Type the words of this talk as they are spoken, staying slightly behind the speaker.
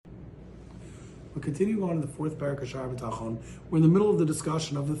We're continuing on in the fourth parak of Shiur B'tachon. We're in the middle of the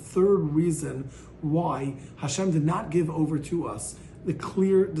discussion of the third reason why Hashem did not give over to us the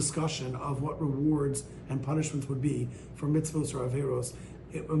clear discussion of what rewards and punishments would be for mitzvos or averos,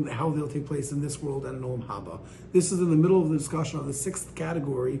 how they'll take place in this world and in Olam Haba. This is in the middle of the discussion of the sixth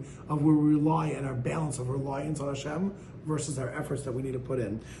category of where we rely and our balance of reliance on Hashem versus our efforts that we need to put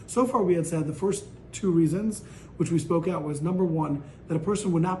in. So far we had said the first two reasons, which we spoke out, was number one, that a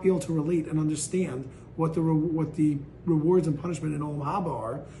person would not be able to relate and understand what the rewards and punishment in Olam Haba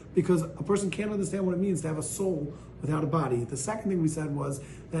are, because a person can't understand what it means to have a soul without a body. The second thing we said was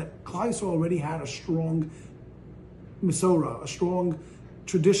that Klal Yisrael already had a strong Masorah, a strong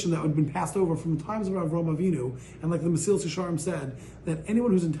tradition that had been passed over from the times of Avraham Avinu, and like the Mesilas Yesharim said, that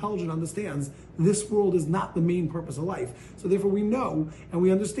anyone who's intelligent understands this world is not the main purpose of life. So therefore we know and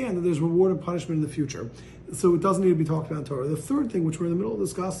we understand that there's reward and punishment in the future. So it doesn't need to be talked about in Torah. The third thing, which we're in the middle of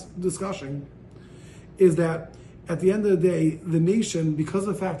discussing, is that at the end of the day, the nation, because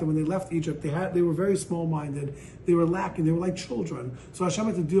of the fact that when they left Egypt, they were very small-minded, they were lacking, they were like children. So Hashem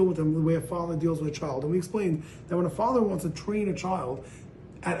had to deal with them the way a father deals with a child. And we explained that when a father wants to train a child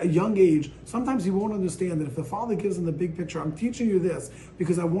at a young age, sometimes he won't understand that if the father gives him the big picture, I'm teaching you this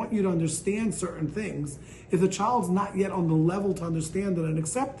because I want you to understand certain things. If the child's not yet on the level to understand it and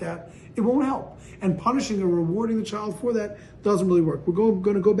accept that, it won't help. And punishing or rewarding the child for that doesn't really work. We're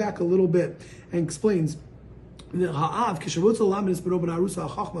going to go back a little bit and explains. When a father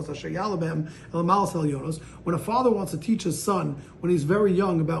wants to teach his son when he's very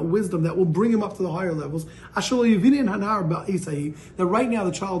young about wisdom that will bring him up to the higher levels, that right now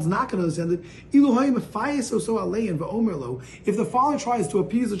the child's not going to understand it. If the father tries to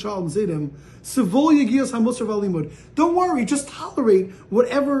appease the child and say to him, don't worry, just tolerate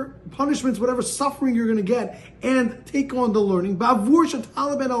whatever punishments, whatever suffering you're going to get, and take on the learning, so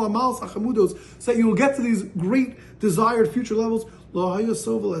that you will get to these great desired future levels.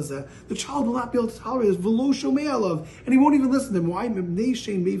 The child will not be able to tolerate this, and he won't even listen to him. Why? He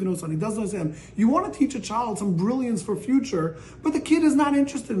doesn't understand. You want to teach a child some brilliance for future, but the kid is not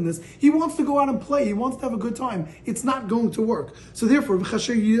interested in this. He wants to go out and play. He wants to have a good time. It's not going to work. So therefore,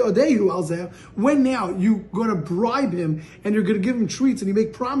 when now you're going to bribe him and you're going to give him treats and you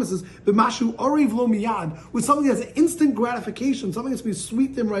make promises, with something that's an instant gratification, something that's going to be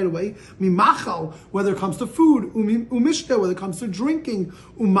sweet to him right away, whether it comes to food, whether it comes to drinking,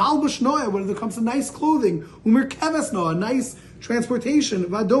 whether it comes to nice clothing, a nice transportation,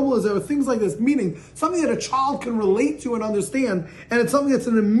 things like this, meaning something that a child can relate to and understand, and it's something that's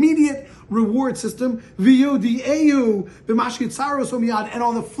an immediate reward system. And on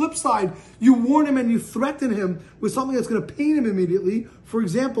the flip side, you warn him and you threaten him with something that's going to pain him immediately. For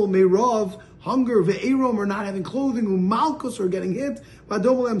example, meirav, hunger, ve'erom, or not having clothing, umalkus, or getting hit,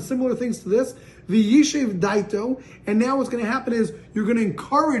 similar things to this. V'yishev daito, and now what's going to happen is you're going to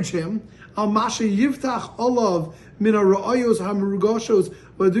encourage him al masha yivtach olav min ha'ra'ayos ha'merugoshos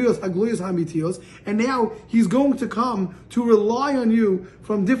v'aduyos hagluyos ha'amitios, and now he's going to come to rely on you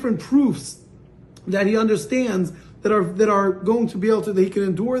from different proofs that he understands that are going to be able to, that he can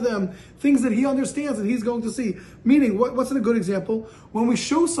endure them, things that he understands and he's going to see. Meaning, what's a good example? When we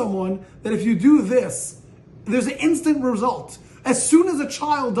show someone that if you do this, there's an instant result. As soon as a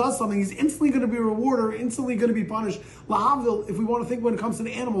child does something, he's instantly going to be rewarded or instantly going to be punished. Lahavdil, if we want to think when it comes to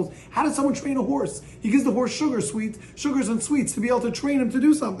the animals, how does someone train a horse? He gives the horse sugars and sweets to be able to train him to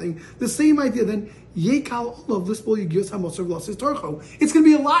do something. The same idea. Then, Yekal olav lisbol yigios hamosar v'lasis tarcho. It's going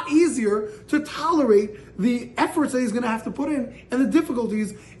to be a lot easier to tolerate the efforts that he's going to have to put in and the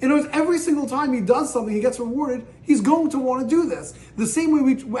difficulties. In other words, every single time he does something, he gets rewarded, he's going to want to do this. The same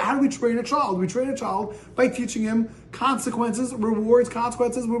way, how do we train a child? We train a child by teaching him consequences, rewards,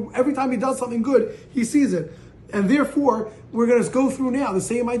 consequences. Every time he does something good, he sees it. And therefore, we're going to go through now the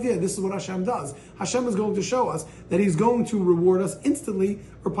same idea. This is what Hashem does. Hashem is going to show us that he's going to reward us instantly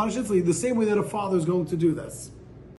or punish instantly, the same way that a father is going to do this.